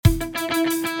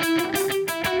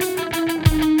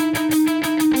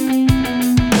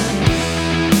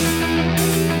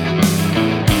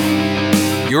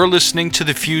You're listening to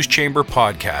the Fuse Chamber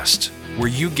podcast, where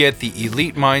you get the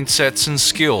elite mindsets and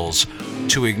skills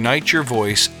to ignite your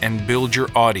voice and build your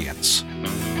audience.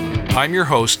 I'm your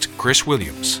host, Chris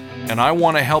Williams, and I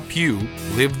want to help you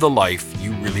live the life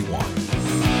you really want.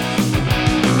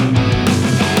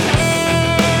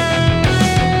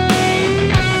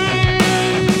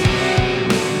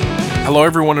 Hello,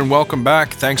 everyone, and welcome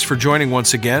back. Thanks for joining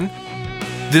once again.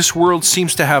 This world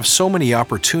seems to have so many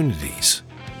opportunities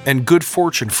and good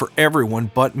fortune for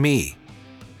everyone but me.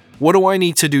 What do I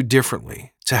need to do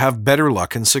differently to have better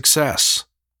luck and success?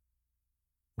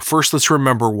 First, let's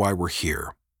remember why we're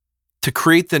here. To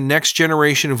create the next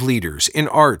generation of leaders in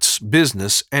arts,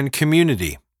 business, and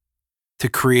community. To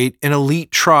create an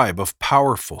elite tribe of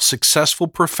powerful, successful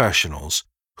professionals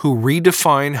who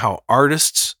redefine how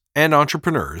artists and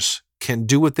entrepreneurs can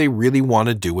do what they really want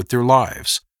to do with their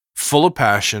lives, full of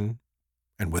passion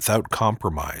and without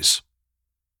compromise.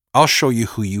 I'll show you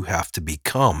who you have to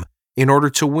become in order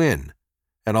to win,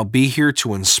 and I'll be here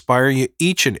to inspire you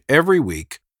each and every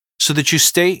week so that you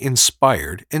stay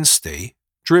inspired and stay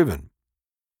driven.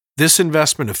 This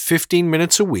investment of 15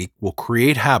 minutes a week will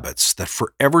create habits that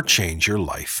forever change your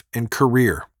life and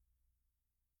career.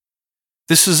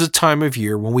 This is a time of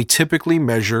year when we typically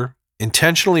measure,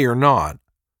 intentionally or not,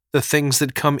 the things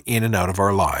that come in and out of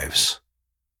our lives.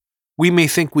 We may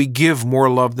think we give more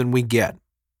love than we get.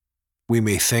 We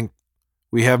may think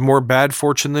we have more bad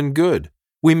fortune than good.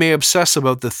 We may obsess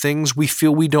about the things we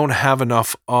feel we don't have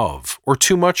enough of or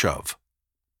too much of.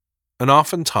 And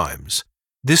oftentimes,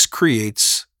 this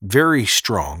creates very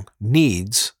strong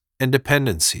needs and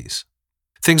dependencies,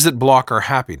 things that block our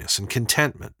happiness and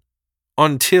contentment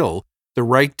until the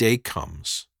right day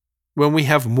comes when we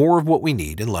have more of what we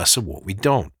need and less of what we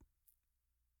don't.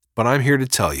 But I'm here to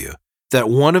tell you that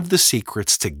one of the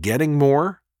secrets to getting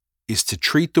more is to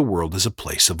treat the world as a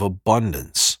place of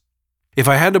abundance. If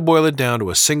I had to boil it down to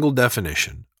a single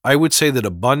definition, I would say that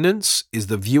abundance is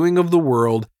the viewing of the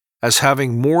world as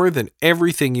having more than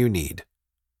everything you need.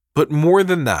 But more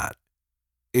than that,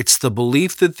 it's the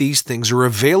belief that these things are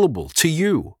available to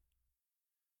you.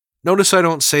 Notice I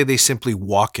don't say they simply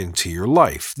walk into your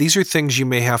life. These are things you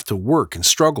may have to work and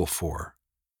struggle for.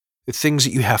 They're things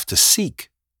that you have to seek.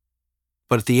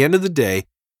 But at the end of the day,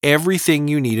 everything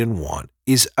you need and want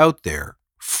is out there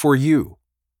for you.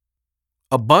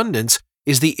 Abundance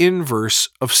is the inverse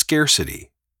of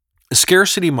scarcity. A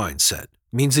scarcity mindset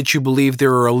means that you believe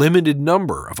there are a limited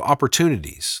number of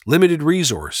opportunities, limited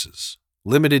resources,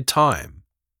 limited time.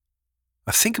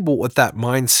 Now think about what that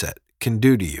mindset can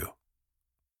do to you.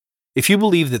 If you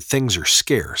believe that things are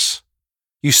scarce,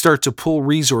 you start to pull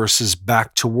resources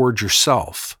back toward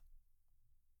yourself.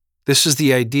 This is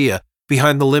the idea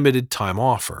behind the limited time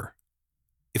offer.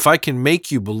 If I can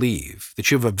make you believe that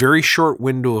you have a very short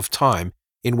window of time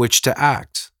in which to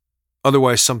act,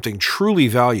 otherwise something truly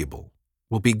valuable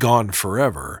will be gone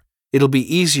forever, it'll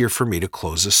be easier for me to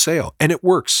close a sale. And it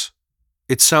works.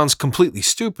 It sounds completely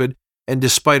stupid, and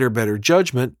despite our better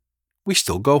judgment, we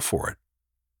still go for it.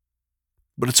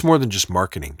 But it's more than just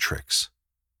marketing tricks.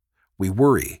 We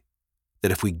worry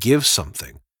that if we give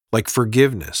something, like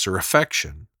forgiveness or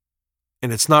affection,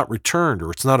 and it's not returned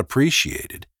or it's not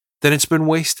appreciated, then it's been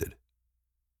wasted.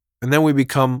 And then we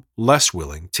become less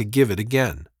willing to give it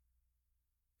again.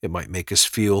 It might make us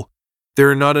feel there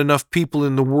are not enough people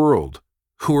in the world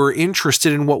who are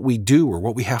interested in what we do or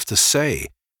what we have to say,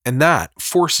 and that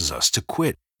forces us to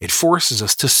quit. It forces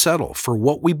us to settle for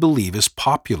what we believe is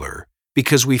popular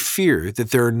because we fear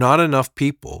that there are not enough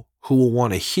people who will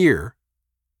want to hear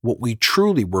what we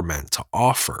truly were meant to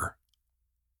offer.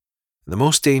 The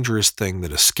most dangerous thing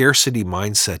that a scarcity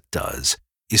mindset does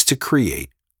is to create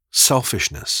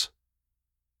selfishness.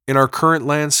 In our current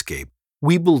landscape,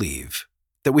 we believe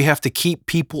that we have to keep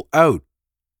people out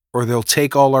or they'll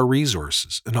take all our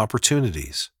resources and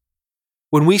opportunities.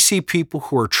 When we see people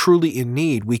who are truly in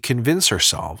need, we convince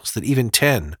ourselves that even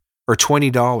 $10 or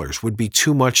 $20 would be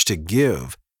too much to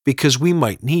give because we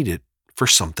might need it for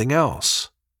something else.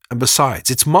 And besides,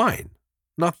 it's mine,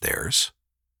 not theirs.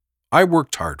 I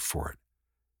worked hard for it.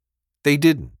 They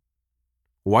didn't.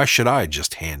 Why should I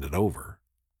just hand it over?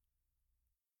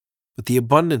 But the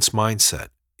abundance mindset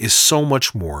is so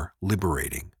much more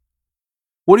liberating.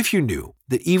 What if you knew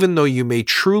that even though you may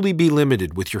truly be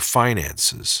limited with your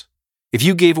finances, if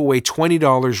you gave away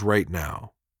 $20 right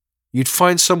now, you'd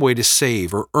find some way to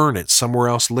save or earn it somewhere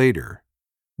else later?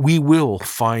 We will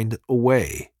find a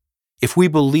way. If we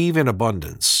believe in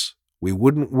abundance, we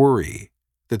wouldn't worry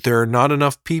that there are not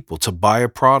enough people to buy a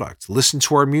product, listen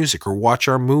to our music, or watch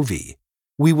our movie.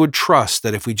 We would trust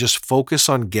that if we just focus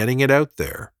on getting it out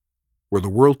there, where the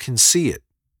world can see it,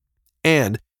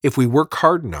 and If we work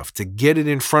hard enough to get it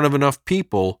in front of enough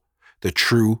people, the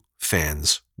true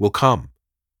fans will come.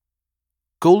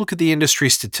 Go look at the industry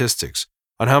statistics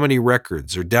on how many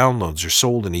records or downloads are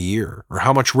sold in a year, or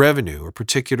how much revenue a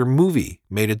particular movie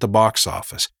made at the box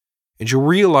office, and you'll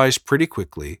realize pretty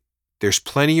quickly there's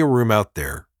plenty of room out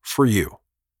there for you.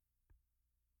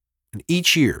 And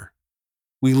each year,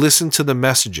 we listen to the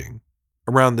messaging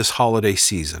around this holiday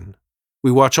season.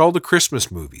 We watch all the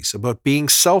Christmas movies about being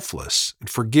selfless and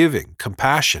forgiving,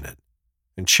 compassionate,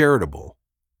 and charitable.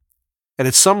 And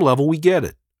at some level, we get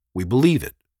it. We believe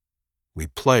it. We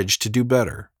pledge to do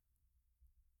better.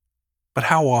 But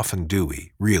how often do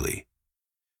we, really?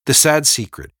 The sad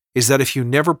secret is that if you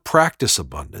never practice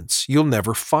abundance, you'll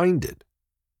never find it.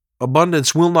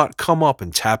 Abundance will not come up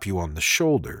and tap you on the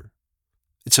shoulder.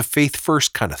 It's a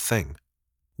faith-first kind of thing.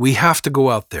 We have to go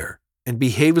out there and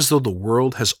behave as though the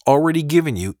world has already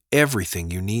given you everything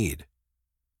you need.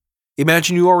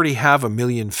 Imagine you already have 1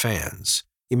 million fans.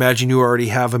 Imagine you already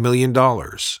have $1 million.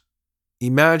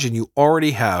 Imagine you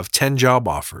already have 10 job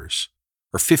offers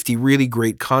or 50 really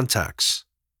great contacts.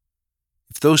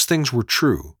 If those things were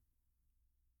true,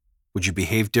 would you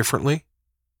behave differently?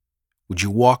 Would you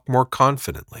walk more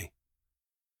confidently?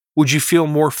 Would you feel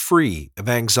more free of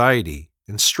anxiety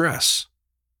and stress?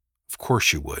 Of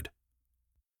course you would.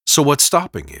 So what's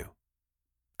stopping you?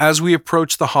 As we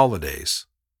approach the holidays,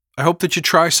 I hope that you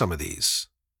try some of these.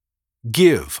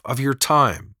 Give of your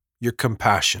time, your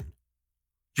compassion,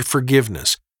 your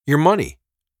forgiveness, your money.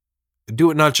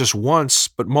 Do it not just once,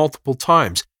 but multiple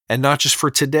times, and not just for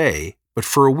today, but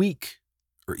for a week,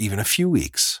 or even a few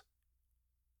weeks,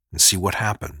 and see what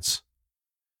happens.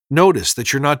 Notice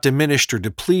that you're not diminished or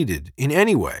depleted in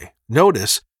any way.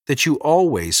 Notice that you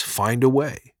always find a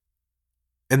way,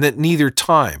 and that neither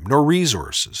time, nor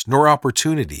resources, nor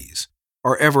opportunities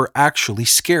are ever actually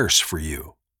scarce for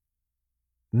you.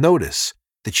 Notice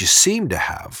that you seem to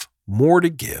have more to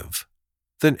give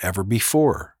than ever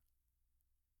before.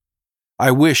 I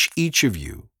wish each of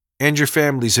you and your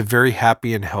families a very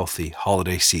happy and healthy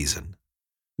holiday season.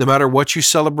 No matter what you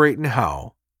celebrate and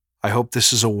how, I hope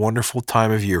this is a wonderful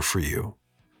time of year for you.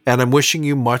 And I'm wishing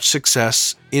you much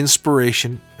success,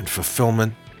 inspiration, and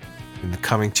fulfillment in the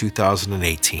coming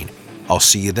 2018. I'll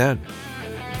see you then.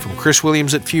 From Chris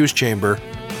Williams at Fuse Chamber,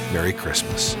 Merry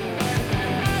Christmas.